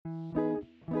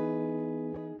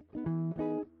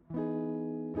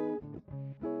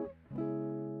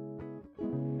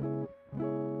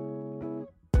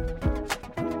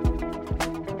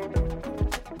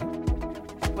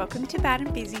welcome to Bad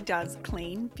and Busy Does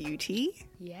Clean Beauty.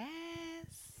 Yes.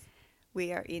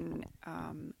 We are in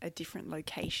a different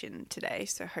location today,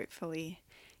 so hopefully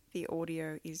the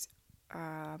audio is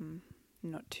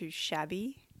not too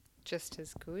shabby. Just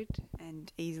as good.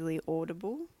 And easily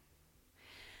audible.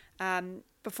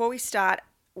 Before we start,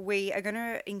 we are going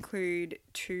to include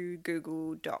 2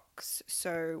 Google Docs.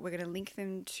 So we're going to link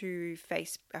them to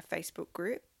our Facebook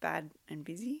group, Bad and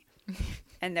Busy.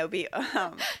 And there'll be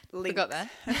links. Forgot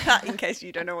that. In case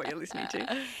you don't know what you're listening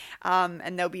to.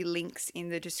 And there'll be links in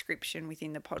the description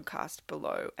within the podcast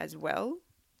below as well.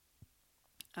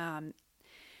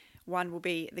 One will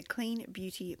be the Clean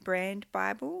Beauty Brand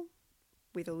Bible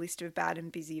with a list of Bad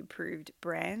and Busy approved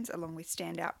brands along with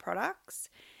standout products,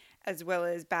 as well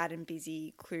as Bad and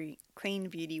Busy Clean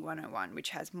Beauty 101,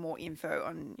 which has more info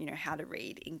on, how to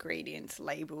read ingredients,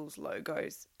 labels,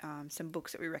 logos, some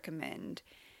books that we recommend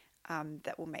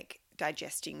that will make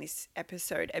digesting this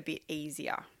episode a bit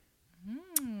easier.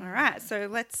 All right, so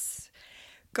let's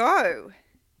go.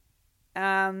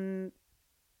 Clean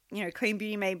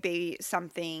beauty may be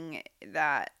something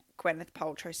that Gwyneth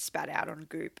Paltrow spat out on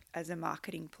Goop as a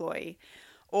marketing ploy,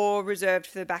 or reserved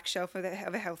for the back shelf of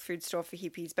a health food store for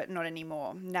hippies, but not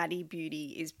anymore. Natty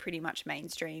Beauty is pretty much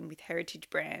mainstream with heritage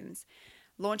brands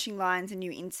launching lines and new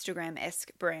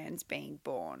Instagram-esque brands being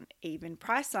born. Even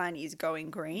Priceline is going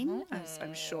green, as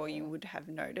I'm sure you would have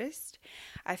noticed.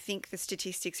 I think the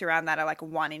statistics around that are like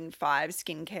 1 in 5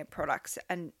 skincare products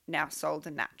are now sold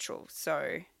as natural.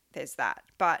 So there's that.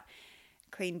 But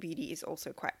clean beauty is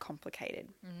also quite complicated.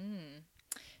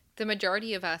 The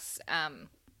majority of us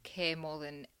care more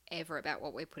than ever about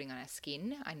what we're putting on our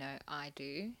skin. I know I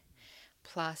do.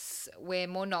 Plus, we're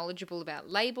more knowledgeable about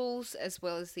labels as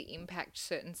well as the impact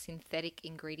certain synthetic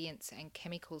ingredients and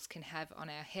chemicals can have on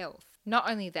our health. Not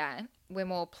only that, we're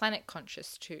more planet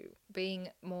conscious too, being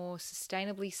more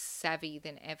sustainably savvy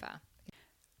than ever.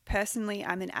 Personally,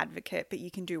 I'm an advocate, but you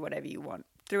can do whatever you want.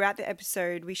 Throughout the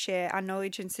episode, we share our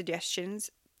knowledge and suggestions.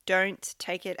 Don't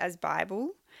take it as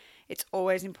Bible. It's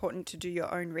always important to do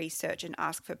your own research and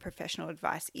ask for professional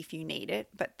advice if you need it,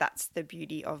 but that's the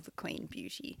beauty of the clean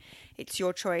beauty. It's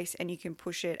your choice and you can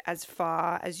push it as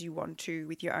far as you want to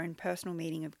with your own personal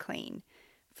meaning of clean.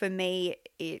 For me,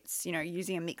 it's,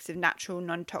 using a mix of natural,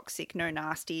 non-toxic, no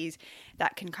nasties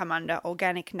that can come under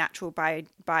organic, natural,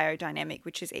 biodynamic,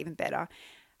 which is even better.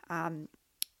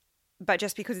 But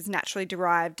just because it's naturally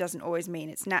derived doesn't always mean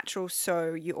it's natural,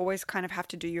 so you always kind of have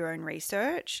to do your own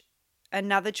research.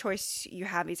 Another choice you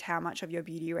have is how much of your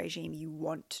beauty regime you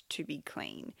want to be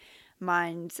clean.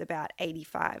 Mine's about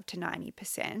 85 to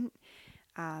 90%.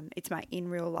 It's my in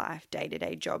real life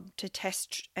day-to-day job to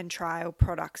test and trial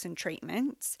products and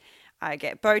treatments. I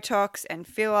get Botox and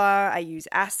filler. I use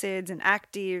acids and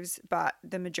actives, but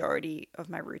the majority of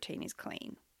my routine is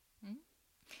clean.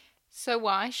 So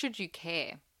why should you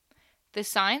care? The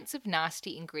science of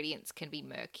nasty ingredients can be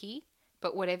murky,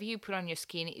 but whatever you put on your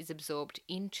skin is absorbed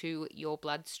into your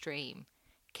bloodstream.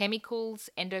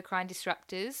 Chemicals, endocrine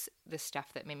disruptors, the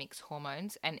stuff that mimics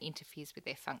hormones and interferes with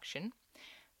their function,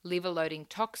 liver-loading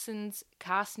toxins,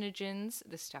 carcinogens,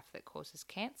 the stuff that causes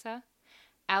cancer,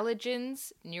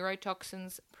 allergens,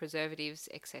 neurotoxins, preservatives,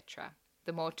 etc.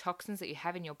 The more toxins that you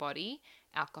have in your body,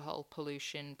 alcohol,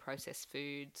 pollution, processed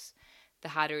foods, the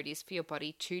harder it is for your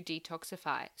body to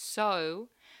detoxify. So,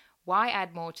 why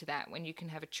add more to that when you can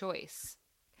have a choice?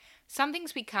 Some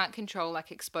things we can't control,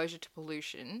 like exposure to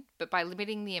pollution, but by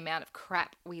limiting the amount of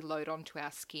crap we load onto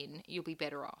our skin, you'll be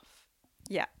better off.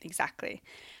 Yeah, exactly.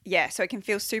 Yeah, so it can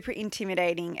feel super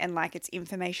intimidating and like it's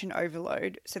information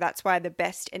overload. So that's why the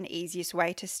best and easiest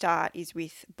way to start is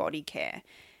with body care.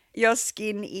 Your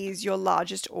skin is your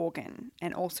largest organ,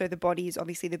 and also the body is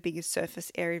obviously the biggest surface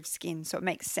area of skin, so it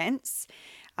makes sense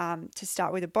to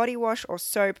start with a body wash or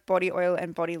soap, body oil,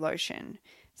 and body lotion.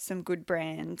 Some good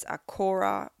brands are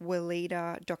Cora,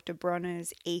 Weleda, Dr.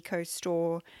 Bronner's, Eco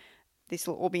Store. This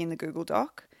will all be in the Google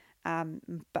Doc,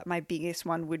 but my biggest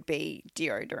one would be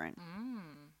deodorant.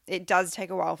 It does take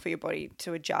a while for your body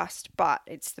to adjust, but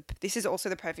this is also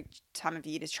the perfect time of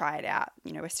year to try it out.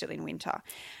 We're still in winter.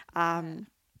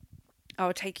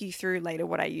 I'll take you through later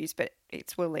what I use, but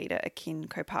it's Weleda, Akin,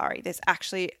 Kopari. There's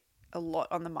actually a lot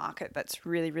on the market that's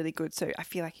really, really good. So I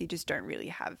feel like you just don't really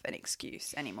have an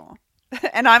excuse anymore.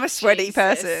 And I'm a sweaty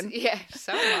person. Yeah,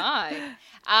 so am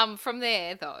I. From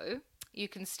there, though, you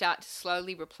can start to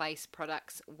slowly replace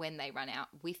products when they run out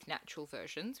with natural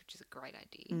versions, which is a great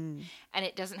idea. And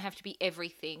it doesn't have to be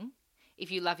everything.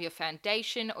 If you love your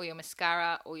foundation or your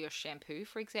mascara or your shampoo,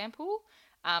 for example,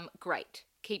 great.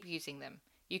 Keep using them.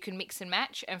 You can mix and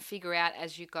match and figure out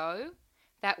as you go.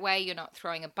 That way you're not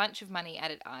throwing a bunch of money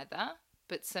at it either,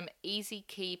 but some easy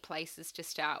key places to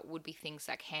start would be things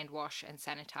like hand wash and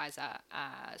sanitizer,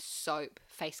 soap,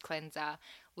 face cleanser,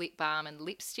 lip balm and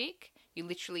lipstick. You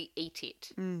literally eat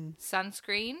it.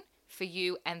 Sunscreen for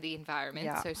you and the environment,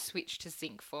 Yeah. so switch to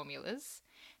zinc formulas.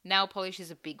 Nail polish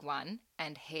is a big one,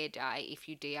 and hair dye if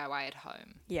you DIY at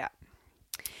home. Yeah.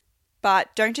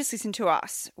 But don't just listen to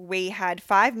us. We had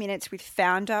 5 minutes with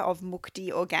founder of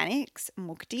Mukti Organics,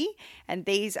 Mukti, and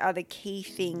these are the key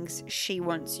things she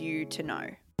wants you to know.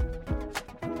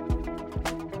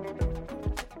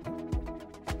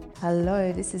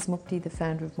 Hello, this is Mukti, the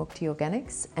founder of Mukti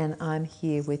Organics, and I'm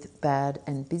here with Bad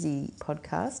and Busy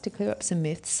podcast to clear up some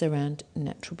myths around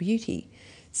natural beauty.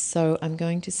 So I'm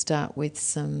going to start with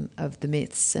some of the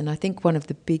myths, and I think one of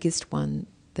the biggest one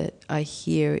that I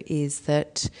hear is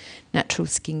that natural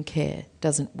skincare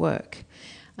doesn't work.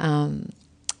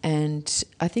 And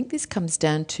I think this comes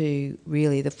down to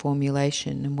really the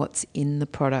formulation and what's in the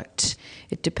product.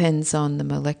 It depends on the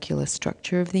molecular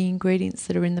structure of the ingredients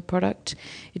that are in the product.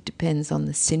 It depends on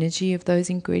the synergy of those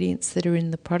ingredients that are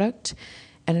in the product.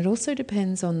 And it also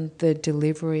depends on the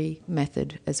delivery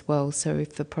method as well. So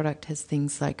if the product has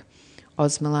things like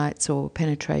osmolytes or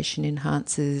penetration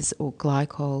enhancers or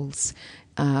glycols,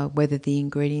 whether the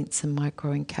ingredients are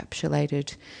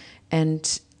microencapsulated.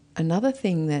 And another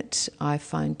thing that I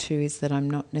find too is that I'm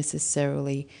not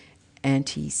necessarily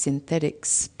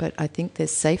anti-synthetics, but I think there's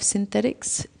safe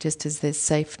synthetics just as there's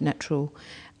safe natural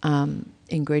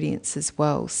ingredients as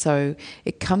well. So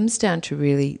it comes down to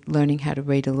really learning how to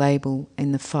read a label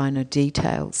in the finer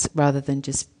details rather than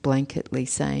just blanketly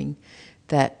saying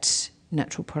that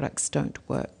natural products don't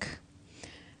work.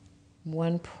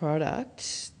 One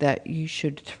product that you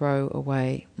should throw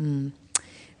away.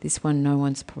 This one, no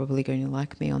one's probably going to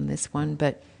like me on this one,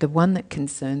 but the one that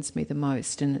concerns me the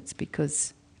most, and it's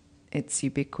because it's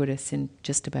ubiquitous in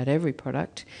just about every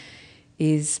product,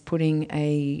 is putting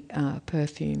a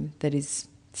perfume that is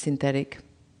synthetic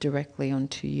directly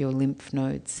onto your lymph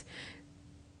nodes.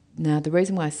 Now, the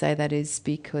reason why I say that is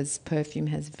because perfume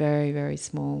has very, very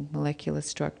small molecular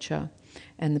structure,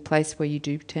 and the place where you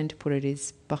do tend to put it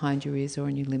is behind your ears or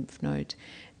in your lymph node.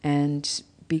 And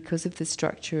because of the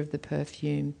structure of the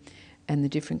perfume and the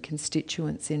different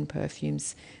constituents in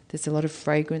perfumes, there's a lot of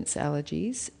fragrance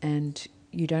allergies, and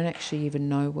you don't actually even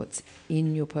know what's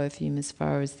in your perfume as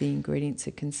far as the ingredients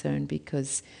are concerned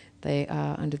because they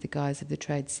are under the guise of the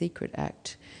Trade Secret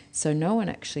Act. So no one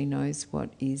actually knows what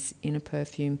is in a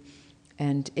perfume,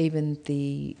 and even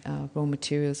the raw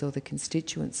materials or the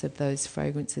constituents of those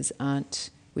fragrances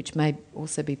aren't, which may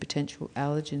also be potential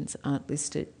allergens, aren't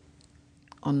listed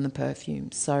on the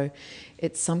perfume. So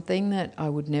it's something that I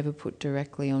would never put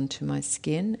directly onto my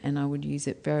skin, and I would use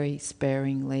it very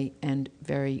sparingly and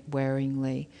very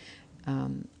waringly.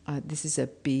 This is a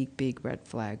big, big red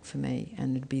flag for me,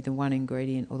 and it'd be the one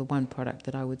ingredient or the one product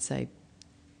that I would say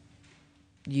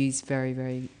use very,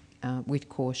 very with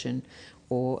caution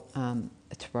or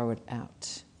throw it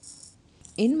out.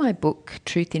 In my book,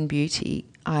 Truth in Beauty,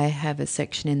 I have a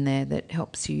section in there that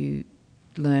helps you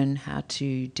learn how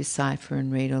to decipher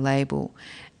and read a label.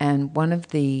 And one of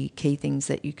the key things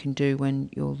that you can do when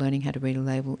you're learning how to read a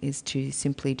label is to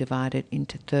simply divide it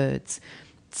into thirds.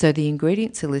 So the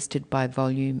ingredients are listed by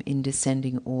volume in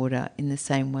descending order in the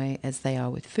same way as they are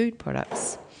with food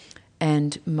products.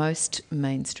 And most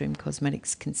mainstream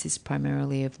cosmetics consist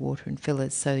primarily of water and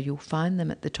fillers, so you'll find them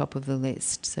at the top of the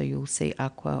list. So you'll see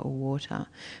aqua or water,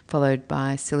 followed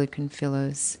by silicone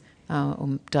fillers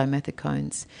or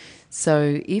dimethicones.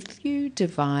 So if you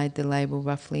divide the label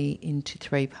roughly into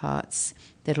 3 parts,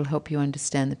 that'll help you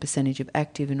understand the percentage of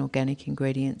active and organic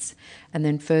ingredients. And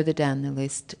then further down the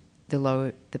list, the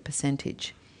lower the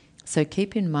percentage. So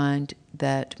keep in mind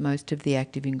that most of the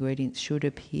active ingredients should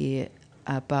appear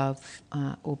above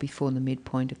or before the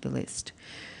midpoint of the list.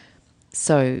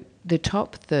 So the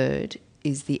top third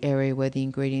is the area where the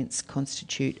ingredients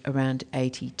constitute around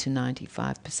 80 to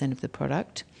 95% of the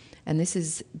product. And this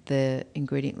is the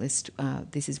ingredient list.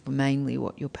 This is mainly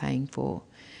what you're paying for.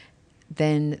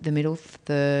 Then the middle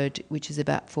third, which is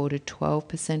about 4 to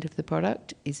 12% of the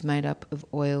product, is made up of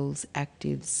oils,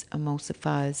 actives,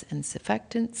 emulsifiers and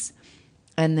surfactants.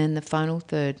 And then the final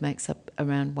third makes up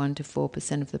around 1 to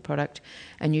 4% of the product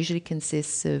and usually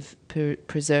consists of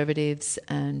preservatives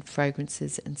and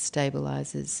fragrances and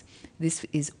stabilizers. This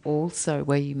is also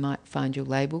where you might find your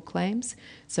label claims.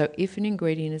 So if an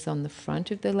ingredient is on the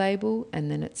front of the label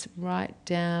and then it's right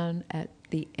down at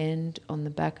the end on the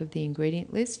back of the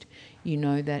ingredient list, you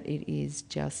know that it is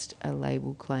just a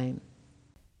label claim.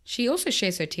 She also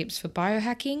shares her tips for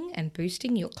biohacking and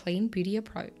boosting your clean beauty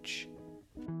approach.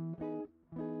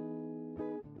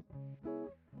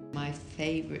 My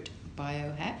favourite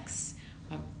biohacks.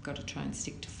 I've got to try and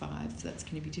stick to 5. That's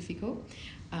going to be difficult.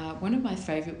 One of my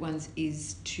favourite ones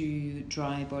is to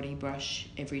dry body brush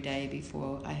every day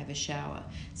before I have a shower.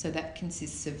 So that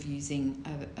consists of using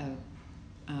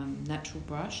a natural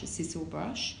brush, a sisal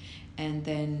brush, and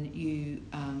then you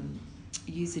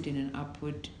use it in an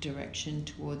upward direction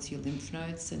towards your lymph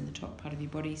nodes and the top part of your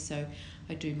body. So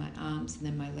I do my arms and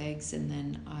then my legs, and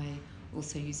then I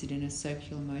also use it in a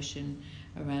circular motion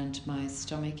around my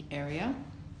stomach area.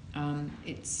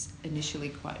 It's initially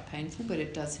quite painful, but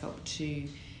it does help to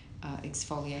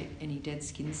exfoliate any dead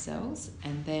skin cells.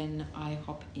 And then I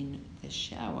hop in the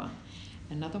shower.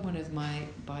 Another one of my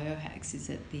biohacks is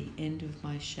at the end of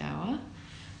my shower,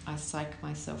 I psych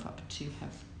myself up to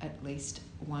have at least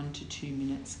 1 to 2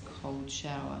 minutes cold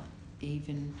shower,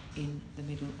 even in the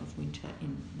middle of winter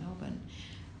in Melbourne.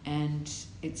 And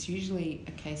it's usually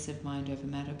a case of mind over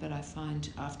matter, but I find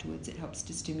afterwards it helps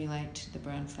to stimulate the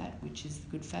brown fat, which is the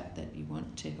good fat that you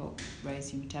want to help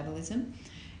raise your metabolism.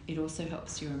 It also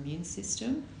helps your immune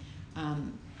system.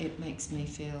 It makes me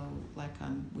feel like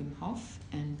I'm Wim Hof,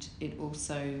 and it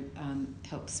also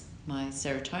helps my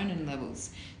serotonin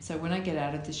levels. So when I get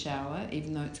out of the shower,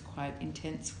 even though it's quite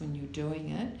intense when you're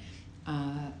doing it,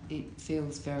 it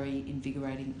feels very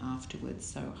invigorating afterwards,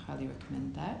 so I highly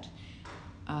recommend that.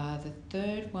 The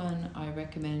third one I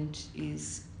recommend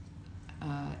is,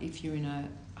 if you're in a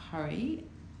hurry,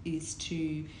 is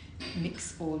to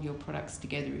mix all your products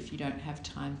together if you don't have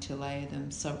time to layer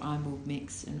them. So I will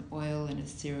mix an oil and a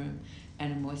serum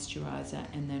and a moisturiser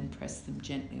and then press them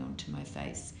gently onto my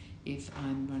face if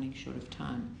I'm running short of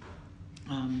time.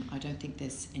 I don't think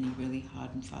there's any really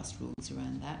hard and fast rules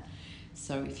around that.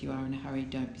 So if you are in a hurry,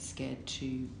 don't be scared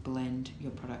to blend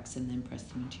your products and then press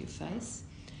them into your face.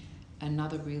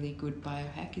 Another really good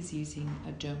biohack is using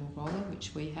a dermal roller,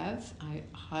 which we have. I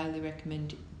highly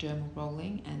recommend dermal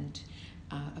rolling and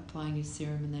applying your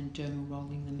serum and then dermal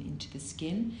rolling them into the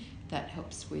skin. That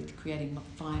helps with creating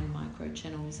fine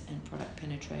microchannels and product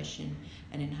penetration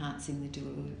and enhancing the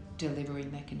delivery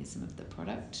mechanism of the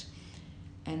product.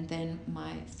 And then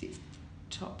my 5th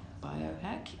top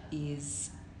biohack is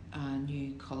a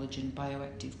new collagen,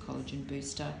 bioactive collagen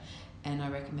booster. And I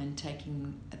recommend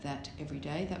taking that every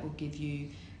day. That will give you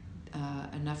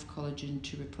enough collagen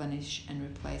to replenish and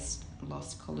replace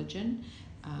lost collagen.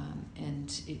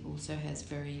 And it also has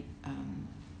very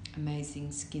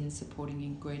amazing skin supporting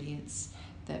ingredients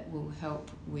that will help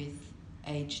with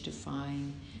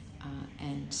age-defying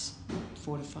and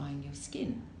fortifying your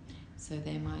skin. So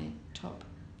they're my top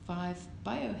 5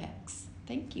 biohacks.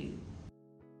 Thank you.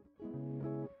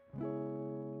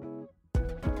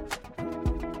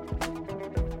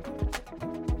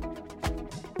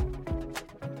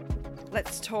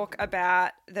 Let's talk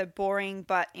about the boring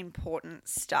but important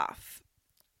stuff.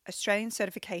 Australian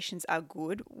certifications are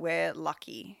good. We're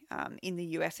lucky. In the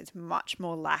US, it's much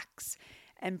more lax,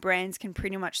 and brands can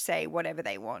pretty much say whatever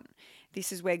they want.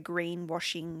 This is where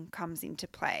greenwashing comes into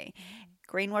play.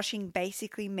 Greenwashing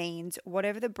basically means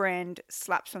whatever the brand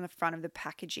slaps on the front of the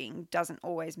packaging doesn't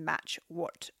always match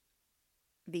what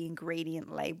the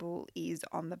ingredient label is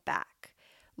on the back.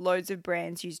 Loads of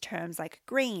brands use terms like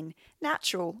green,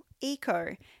 natural,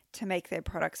 eco to make their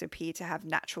products appear to have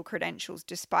natural credentials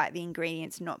despite the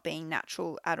ingredients not being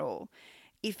natural at all.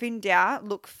 If in doubt,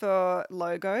 look for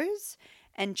logos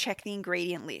and check the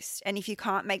ingredient list. And if you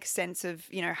can't make sense of,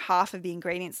 half of the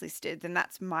ingredients listed, then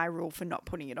that's my rule for not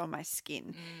putting it on my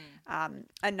skin.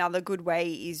 Another good way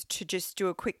is to just do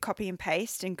a quick copy and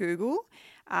paste and Google.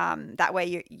 That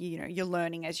way you're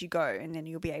learning as you go, and then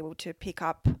you'll be able to pick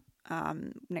up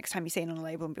next time you see it on a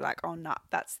label and be like, oh no,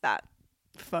 that's that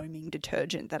foaming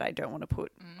detergent that I don't want to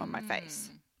put on my face.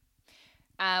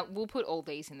 We'll put all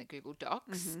these in the Google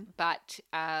Docs, but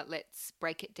let's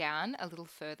break it down a little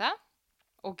further.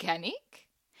 Organic.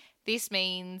 This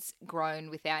means grown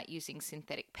without using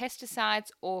synthetic pesticides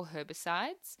or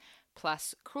herbicides,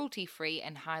 plus cruelty-free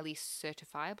and highly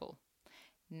certifiable.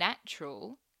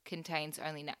 Natural contains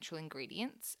only natural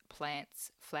ingredients,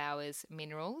 plants, flowers,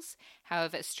 minerals.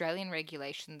 However, Australian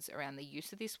regulations around the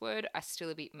use of this word are still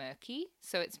a bit murky,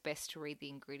 so it's best to read the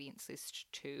ingredients list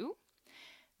too.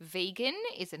 Vegan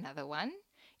is another one.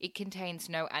 It contains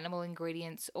no animal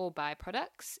ingredients or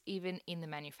byproducts, even in the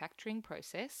manufacturing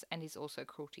process, and is also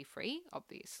cruelty-free,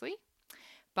 obviously.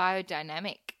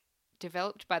 Biodynamic,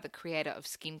 developed by the creator of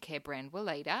skincare brand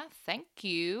Weleda. Thank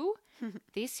you.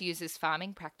 This uses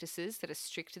farming practices that are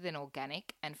stricter than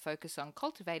organic and focus on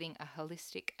cultivating a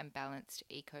holistic and balanced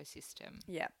ecosystem.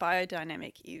 Yeah,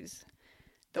 biodynamic is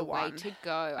the way one. to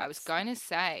go. I was going to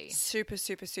say. Super,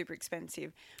 super, super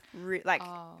expensive.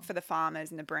 Oh. For the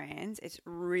farmers and the brands, it's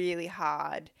really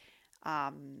hard,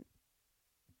 compared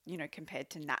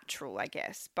to natural, I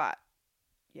guess. But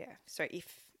yeah, so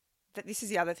this is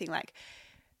the other thing, like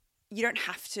you don't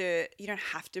have to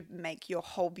make your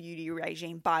whole beauty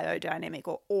regime biodynamic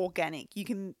or organic. You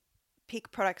can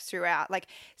pick products throughout. Like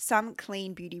some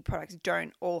clean beauty products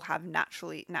don't all have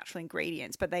natural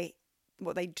ingredients, but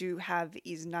what they do have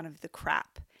is none of the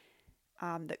crap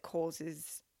that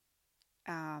causes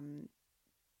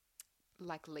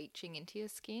like leaching into your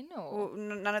skin, or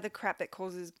none of the crap that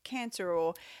causes cancer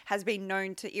or has been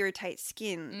known to irritate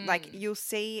skin. Like it'll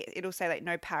say like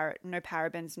no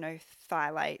parabens, no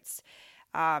phthalates,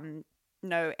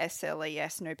 no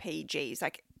SLES, no PEGs.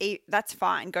 Like that's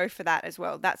fine. Go for that as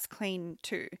well. That's clean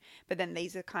too. But then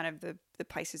these are kind of the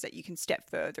places that you can step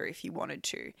further if you wanted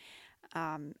to.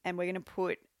 And we're going to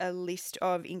put a list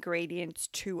of ingredients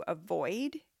to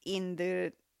avoid in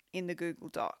the Google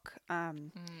Doc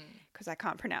because I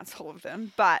can't pronounce all of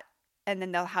them. And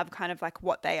then they'll have kind of like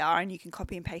what they are, and you can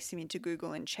copy and paste them into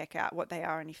Google and check out what they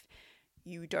are. And if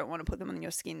you don't want to put them on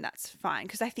your skin, that's fine.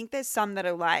 Because I think there's some that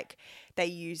are like they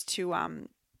use to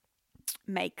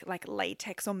make like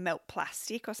latex or melt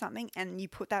plastic or something, and you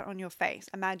put that on your face.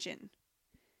 Imagine.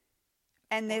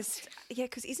 And there's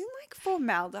because isn't like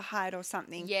formaldehyde or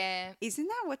something? Yeah. Isn't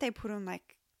that what they put on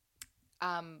like?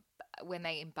 When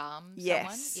they embalm Yes.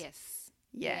 someone? Yes.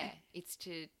 Yeah. It's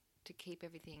to keep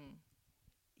everything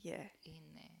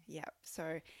in there. Yeah.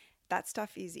 So that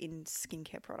stuff is in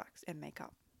skincare products and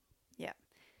makeup. Yeah.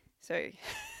 So,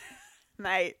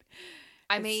 mate,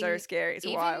 it's so scary. It's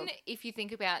even wild. If you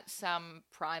think about some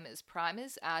primers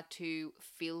are to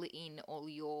fill in all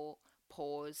your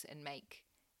pores and make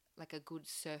like a good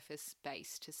surface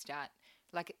base to start.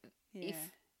 Like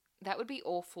if that would be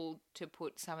awful to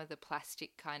put some of the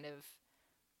plastic kind of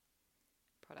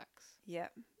products. Yeah.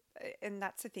 And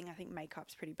that's the thing. I think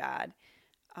makeup's pretty bad.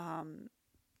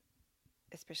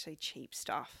 Especially cheap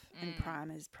stuff. And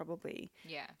primers probably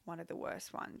one of the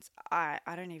worst ones. I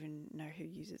don't even know who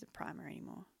uses a primer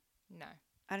anymore. No.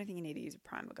 I don't think you need to use a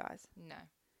primer, guys. No.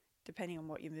 Depending on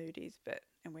what your mood is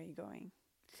and where you're going.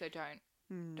 So don't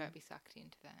be sucked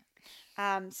into that.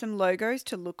 Some logos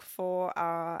to look for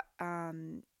are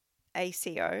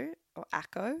ACO or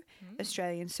ACO,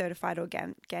 Australian Certified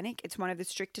Organic. It's one of the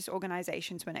strictest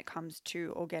organisations when it comes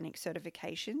to organic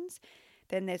certifications.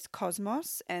 Then there's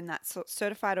Cosmos, and that's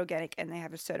certified organic, and they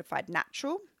have a certified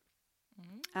natural.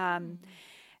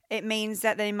 It means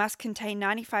that they must contain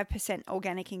 95%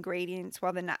 organic ingredients,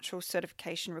 while the natural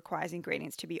certification requires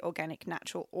ingredients to be organic,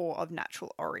 natural, or of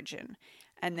natural origin.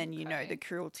 And then, the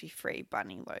cruelty-free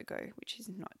bunny logo, which is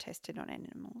not tested on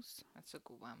animals. That's a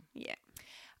good one. Yeah.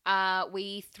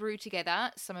 We threw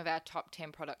together some of our top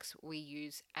 10 products we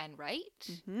use and rate.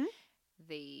 Mm-hmm.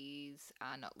 These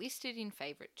are not listed in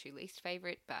favourite to least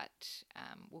favourite, but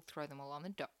we'll throw them all on the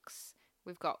docs.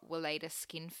 We've got Weleda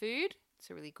Skin Food. It's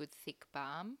a really good thick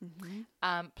balm.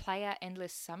 Mm-hmm. Player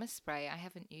Endless Summer Spray. I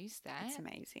haven't used that. It's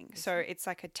amazing. So it's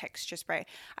like a texture spray.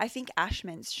 I think Ash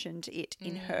mentioned it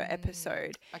in her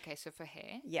episode. Okay, so for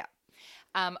hair. Yeah.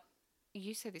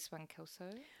 You said this one, Kelso.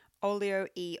 Oleo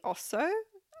e Osso.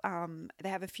 They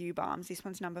have a few balms. This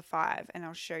one's number 5, and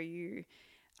I'll show you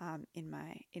in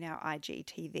our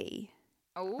IGTV.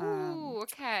 Oh,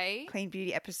 okay. Clean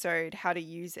Beauty episode, how to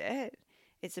use it.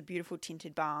 It's a beautiful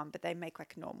tinted balm, but they make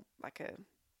like a normal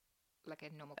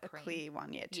cream. Clear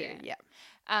one, too. Yeah.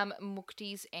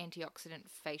 Mukti's antioxidant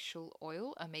facial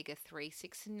oil, omega-3,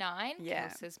 6 and 9. Yeah.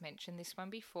 Kelsa's mentioned this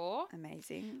one before.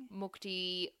 Amazing.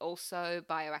 Mukti also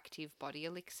bioactive body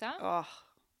elixir. Oh,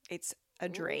 it's a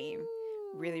dream. Ooh.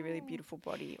 Really, really beautiful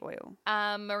body oil.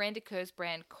 Miranda Kerr's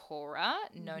brand Cora,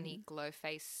 Noni Glow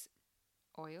Face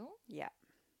oil. Yeah.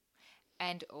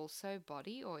 And also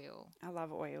body oil. I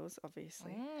love oils,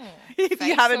 obviously. If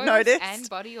you haven't noticed. And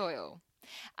body oil.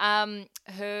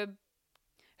 Herbario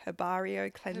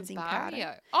cleansing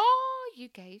powder. Oh, you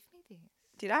gave me this.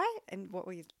 Did I? And what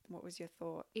was your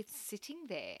thought? It's sitting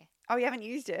there. Oh, you haven't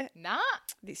used it? Nah.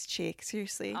 This chick,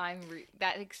 seriously. I'm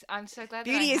so glad.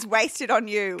 Beauty is wasted on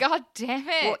you. God damn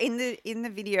it. Well, in the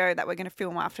video that we're going to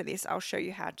film after this, I'll show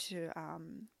you how to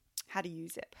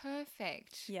use it.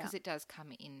 Perfect. Yeah. Because it does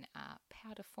come in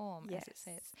powder form, Yes. as it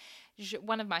says.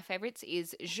 One of my favourites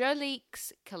is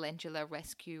Jolique's Calendula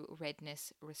Rescue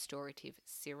Redness Restorative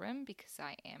Serum, because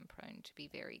I am prone to be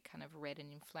very kind of red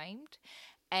and inflamed.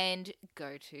 And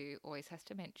always has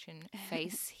to mention,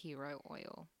 Face Hero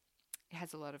Oil. It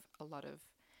has a lot of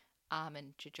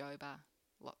almond, jojoba,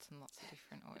 lots and lots of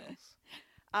different oils.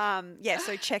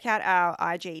 So check out our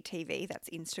IGTV, that's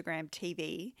Instagram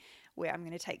TV, where I'm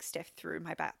going to take Steph through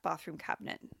my bathroom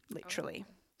cabinet, literally.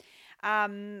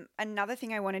 Another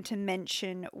thing I wanted to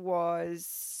mention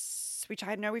was, which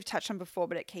I know we've touched on before,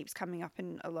 but it keeps coming up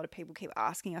and a lot of people keep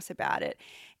asking us about it,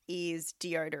 is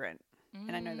deodorant.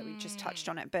 And I know that we just touched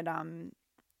on it, but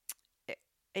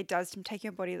it does take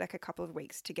your body like a couple of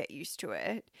weeks to get used to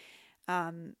it.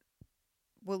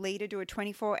 We'll either do a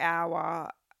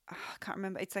 24-hour, I can't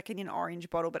remember, it's like in an orange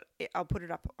bottle, but I'll put it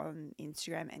up on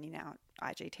Instagram and in our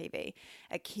IGTV.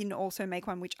 I can also make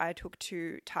one, which I took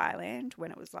to Thailand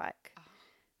when it was like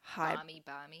high,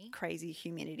 balmy. crazy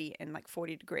humidity and like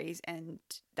 40 degrees, and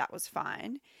that was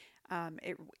fine.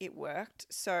 It worked.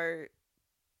 So,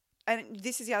 and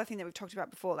this is the other thing that we've talked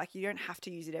about before, like you don't have to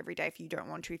use it every day if you don't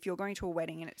want to. If you're going to a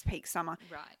wedding and it's peak summer,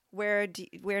 Right. wear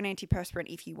an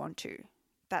antiperspirant if you want to.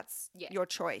 That's your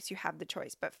choice. You have the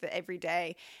choice. But for every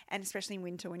day, and especially in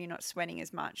winter when you're not sweating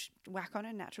as much, whack on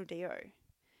a natural deo.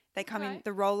 They come in,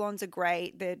 the roll-ons are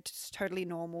great. They're just totally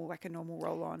normal, like a normal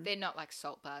roll-on. They're not like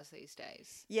salt bars these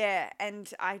days. Yeah, and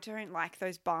I don't like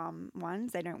those balm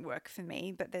ones. They don't work for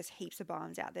me, but there's heaps of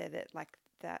balms out there that like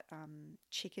that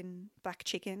black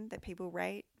chicken that people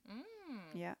rate.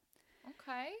 Yeah.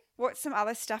 Okay. What's some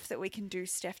other stuff that we can do,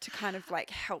 Steph, to kind of like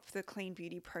help the clean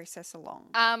beauty process along?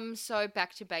 So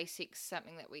back to basics,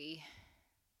 something that we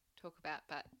talk about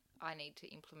but I need to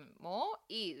implement more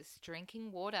is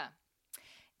drinking water.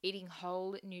 Eating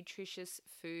whole, nutritious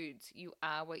foods. You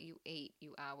are what you eat.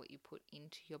 You are what you put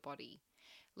into your body.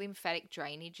 Lymphatic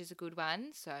drainage is a good one.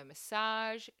 So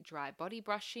massage, dry body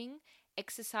brushing,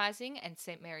 exercising, and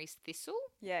St. Mary's thistle.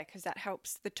 Yeah, because that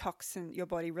helps your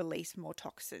body release more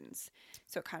toxins.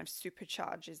 So it kind of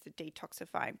supercharges the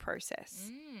detoxifying process.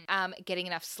 Getting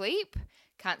enough sleep.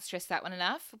 Can't stress that one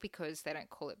enough because they don't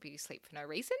call it beauty sleep for no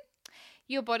reason.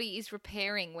 Your body is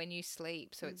repairing when you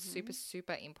sleep, so it's super,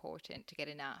 super important to get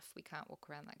enough. We can't walk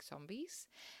around like zombies.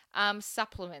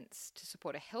 Supplements to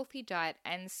support a healthy diet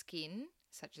and skin,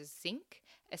 such as zinc,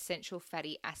 essential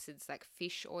fatty acids like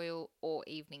fish oil or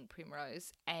evening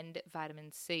primrose, and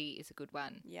vitamin C is a good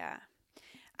one. Yeah.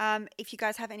 If you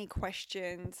guys have any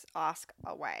questions, ask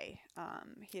away.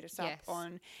 Hit us up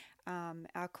on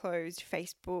our closed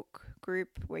Facebook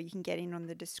group where you can get in on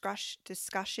the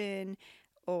discussion,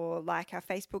 or like our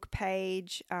Facebook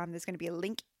page. There's going to be a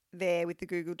link there with the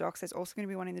Google Docs. There's also going to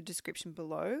be one in the description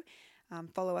below.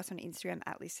 Follow us on Instagram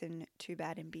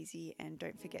 @ListenToBadAndBusy, and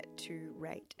don't forget to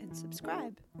rate and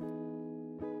subscribe.